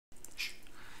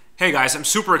Hey guys, I'm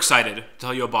super excited to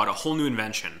tell you about a whole new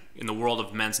invention in the world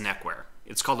of men's neckwear.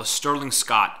 It's called a Sterling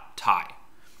Scott tie.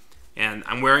 And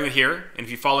I'm wearing it here, and if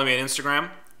you follow me on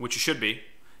Instagram, which you should be,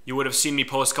 you would have seen me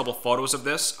post a couple photos of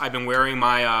this. I've been wearing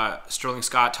my Sterling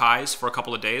Scott ties for a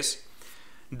couple of days.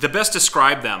 To best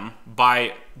describe them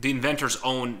by the inventor's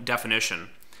own definition,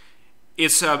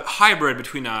 it's a hybrid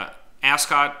between an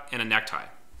ascot and a necktie.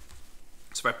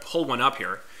 So if I pull one up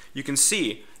here, you can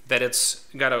see that it's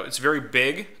very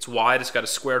big, it's wide, it's got a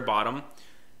squared bottom.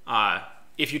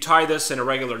 If you tie this in a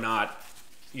regular knot,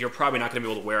 you're probably not going to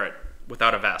be able to wear it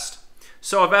without a vest.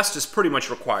 So a vest is pretty much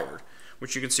required,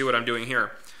 which you can see what I'm doing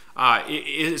here.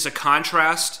 It is a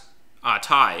contrast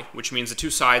tie, which means the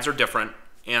two sides are different,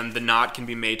 and the knot can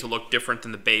be made to look different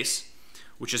than the base,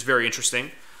 which is very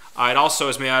interesting. It also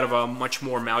is made out of a much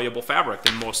more malleable fabric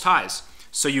than most ties.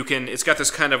 So it's got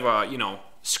this kind of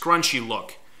scrunchy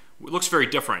look. It looks very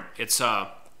different. It's more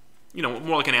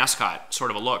like an ascot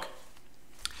sort of a look.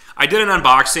 I did an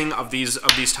unboxing of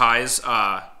these ties.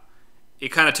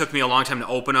 It kind of took me a long time to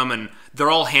open them, and they're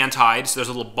all hand tied. So there's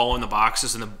a little bow in the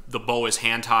boxes, and the bow is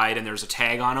hand tied, and there's a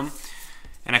tag on them.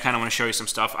 And I kind of want to show you some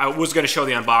stuff. I was going to show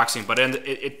the unboxing, but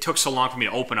it took so long for me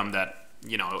to open them that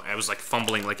I was like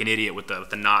fumbling like an idiot with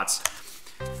the knots.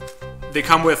 They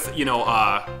come with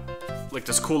like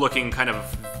this cool looking kind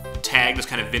of tag, this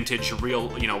kind of vintage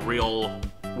real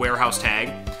warehouse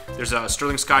tag. There's a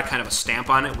Sterling Scott kind of a stamp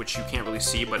on it, which you can't really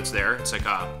see, but it's there. It's like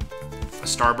a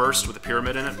starburst with a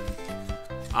pyramid in it.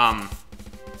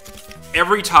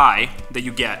 Every tie that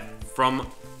you get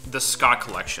from the Scott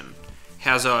collection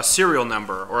has a serial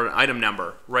number or an item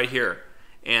number right here,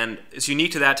 and it's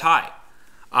unique to that tie.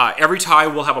 Every tie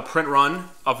will have a print run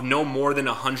of no more than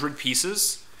 100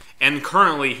 pieces, and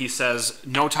currently he says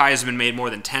no tie has been made more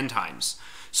than 10 times.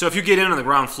 So if you get in on the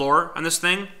ground floor on this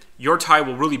thing, your tie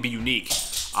will really be unique.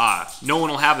 No one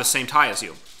will have the same tie as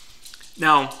you.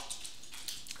 Now,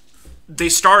 they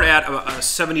start at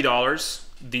 $70.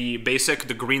 The basic,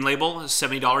 the green label, is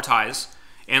 $70 ties.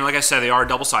 And like I said, they are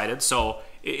double-sided, so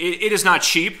it is not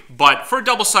cheap, but for a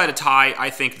double-sided tie, I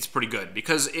think it's pretty good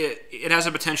because it has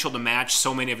a potential to match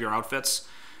so many of your outfits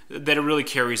that it really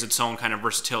carries its own kind of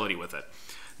versatility with it.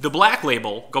 The black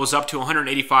label goes up to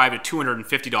 $185 to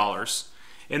 $250.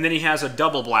 And then he has a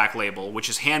double black label, which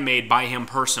is handmade by him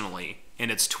personally, and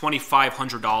it's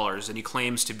 $2,500, and he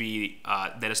claims to be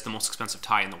that it's the most expensive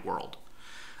tie in the world.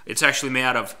 It's actually made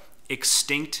out of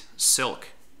extinct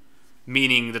silk,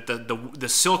 meaning that the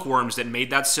silkworms that made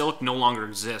that silk no longer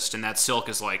exist, and that silk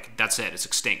is like, that's it, it's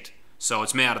extinct. So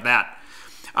it's made out of that.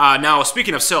 Now,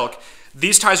 speaking of silk,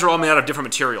 these ties are all made out of different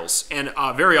materials, and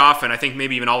very often, I think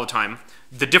maybe even all the time,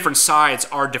 the different sides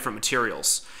are different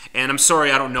materials. And I'm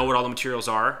sorry, I don't know what all the materials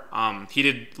are. He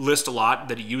did list a lot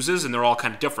that he uses, and they're all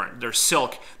kind of different. There's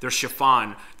silk, there's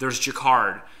chiffon, there's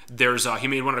jacquard, he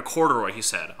made one out of corduroy, he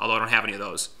said, although I don't have any of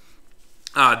those.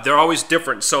 They're always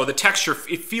different, so the texture,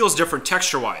 it feels different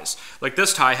texture-wise. Like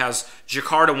this tie has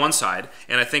jacquard on one side,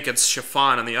 and I think it's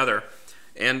chiffon on the other.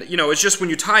 And, it's just when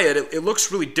you tie it, it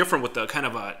looks really different with the kind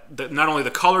of not only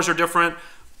the colors are different,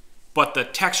 but the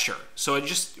texture. So it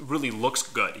just really looks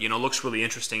good, looks really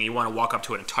interesting. You want to walk up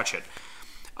to it and touch it.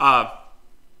 I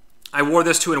wore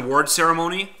this to an award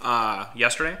ceremony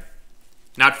yesterday.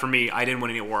 Not for me, I didn't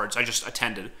win any awards, I just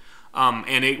attended.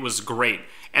 And it was great.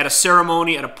 At a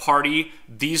ceremony, at a party,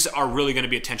 these are really going to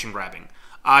be attention grabbing.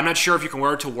 I'm not sure if you can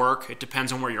wear it to work, it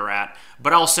depends on where you're at.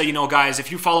 But I'll say, guys,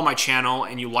 if you follow my channel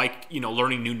and you like,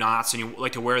 learning new knots and you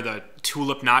like to wear the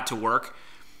tulip knot to work,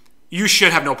 you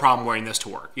should have no problem wearing this to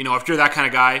work. If you're that kind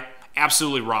of guy,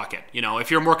 absolutely rock it.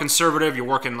 If you're more conservative, you're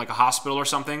working like a hospital or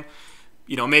something,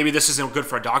 maybe this isn't good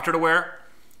for a doctor to wear.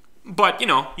 But,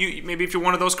 maybe if you're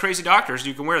one of those crazy doctors,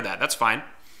 you can wear that. That's fine.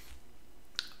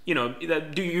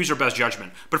 Do use your best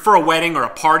judgment. But for a wedding or a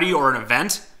party or an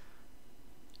event,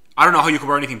 I don't know how you can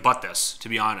wear anything but this, to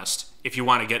be honest, if you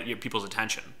want to get people's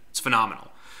attention. It's phenomenal.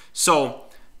 So,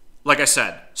 like I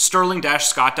said,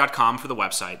 sterling-scott.com for the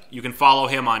website. You can follow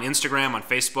him on Instagram, on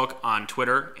Facebook, on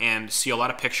Twitter, and see a lot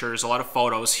of pictures, a lot of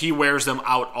photos. He wears them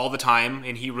out all the time,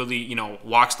 and he really,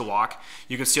 walks the walk.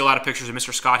 You can see a lot of pictures of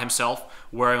Mr. Scott himself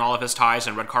wearing all of his ties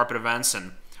in red carpet events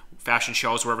and fashion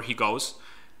shows wherever he goes.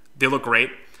 They look great.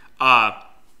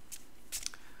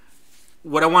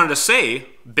 What I wanted to say,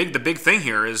 the big thing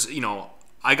here is,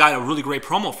 I got a really great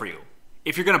promo for you.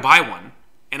 If you're going to buy one,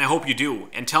 and I hope you do,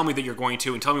 and tell me that you're going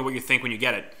to, and tell me what you think when you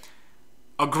get it.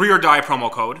 Agree or Die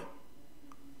promo code,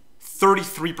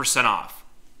 33% off.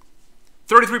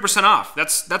 33% off.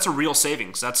 That's a real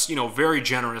savings. That's, very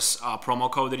generous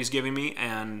promo code that he's giving me,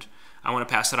 and I want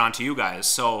to pass it on to you guys.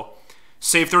 So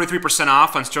save 33%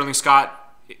 off on Sterling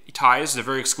Scott ties. They're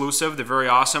very exclusive. They're very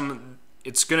awesome.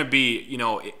 It's going to be, you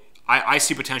know, I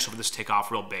see potential for this to take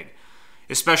off real big.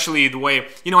 Especially the way,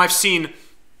 you know, I've seen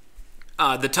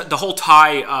the whole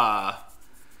tie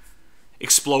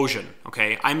explosion,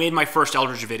 okay? I made my first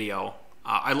Eldridge video.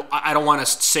 I don't want to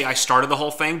say I started the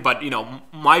whole thing, but, you know,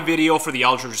 my video for the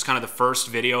Eldridge was kind of the first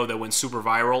video that went super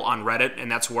viral on Reddit,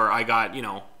 and that's where I got, you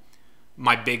know,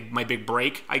 my big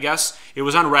break, I guess. It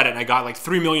was on Reddit, and I got like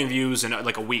 3 million views in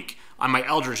like a week on my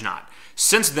Eldridge knot.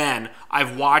 Since then,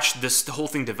 I've watched the whole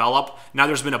thing develop. Now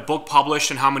there's been a book published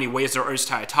on how many ways there is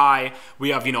to tie a tie. We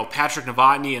have, you know, Patrick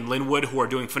Novotny and Linwood who are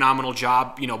doing a phenomenal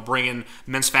job, you know, bringing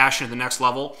men's fashion to the next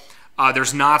level.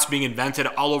 There's knots being invented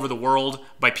all over the world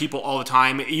by people all the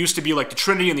time. It used to be like the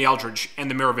Trinity and the Eldridge and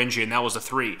the Merovingian. That was the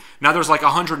 3. Now there's like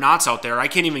 100 knots out there. I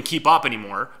can't even keep up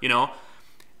anymore, you know.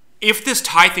 If this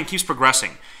tie thing keeps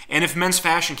progressing, and if men's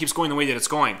fashion keeps going the way that it's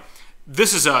going,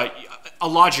 this is a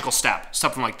logical step,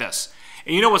 something like this.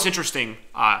 And you know what's interesting?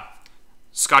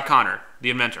 Scott Connor, the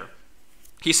inventor,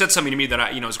 he said something to me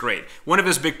that is great. One of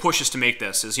his big pushes to make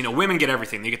this is, you know, women get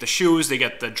everything. They get the shoes, they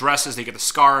get the dresses, they get the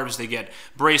scarves, they get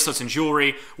bracelets and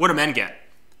jewelry. What do men get?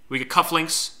 We get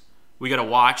cufflinks, we get a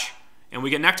watch, and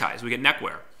we get neckties, we get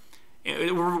neckwear.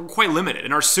 And we're quite limited.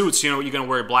 In our suits, you know, you're going to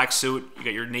wear a black suit, you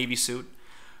got your navy suit.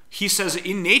 He says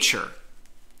in nature,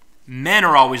 men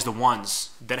are always the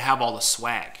ones that have all the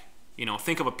swag. You know,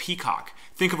 think of a peacock,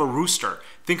 think of a rooster,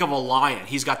 think of a lion.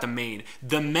 He's got the mane.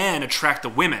 The men attract the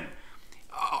women.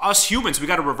 Us humans, we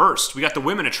got it reversed. We got the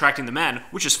women attracting the men,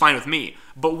 which is fine with me.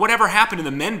 But whatever happened to the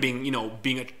men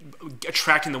being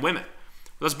attracting the women?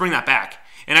 Let's bring that back.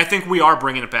 And I think we are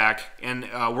bringing it back, and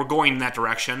we're going in that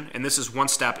direction. And this is one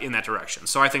step in that direction.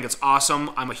 So I think it's awesome.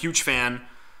 I'm a huge fan.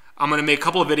 I'm going to make a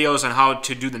couple of videos on how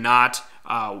to do the knot,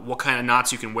 what kind of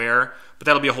knots you can wear, but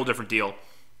that'll be a whole different deal.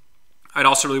 I'd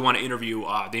also really want to interview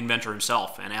the inventor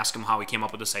himself and ask him how he came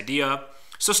up with this idea.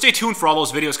 So stay tuned for all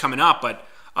those videos coming up, but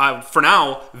for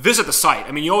now, visit the site.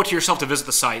 I mean, you owe it to yourself to visit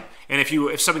the site, and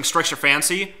if something strikes your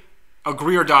fancy,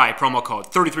 Agree or Die promo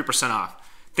code, 33% off.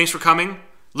 Thanks for coming.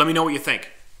 Let me know what you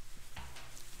think.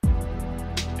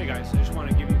 Hey guys, I just want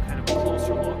to give you kind of a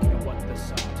closer look at what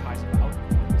this tie is about,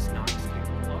 what this knot is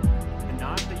capable of. The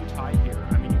knot that you tie here,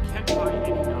 I mean, you can tie any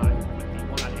knot with the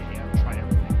one-knot AA. I've tried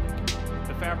everything. Like,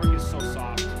 the fabric is so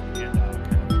soft, and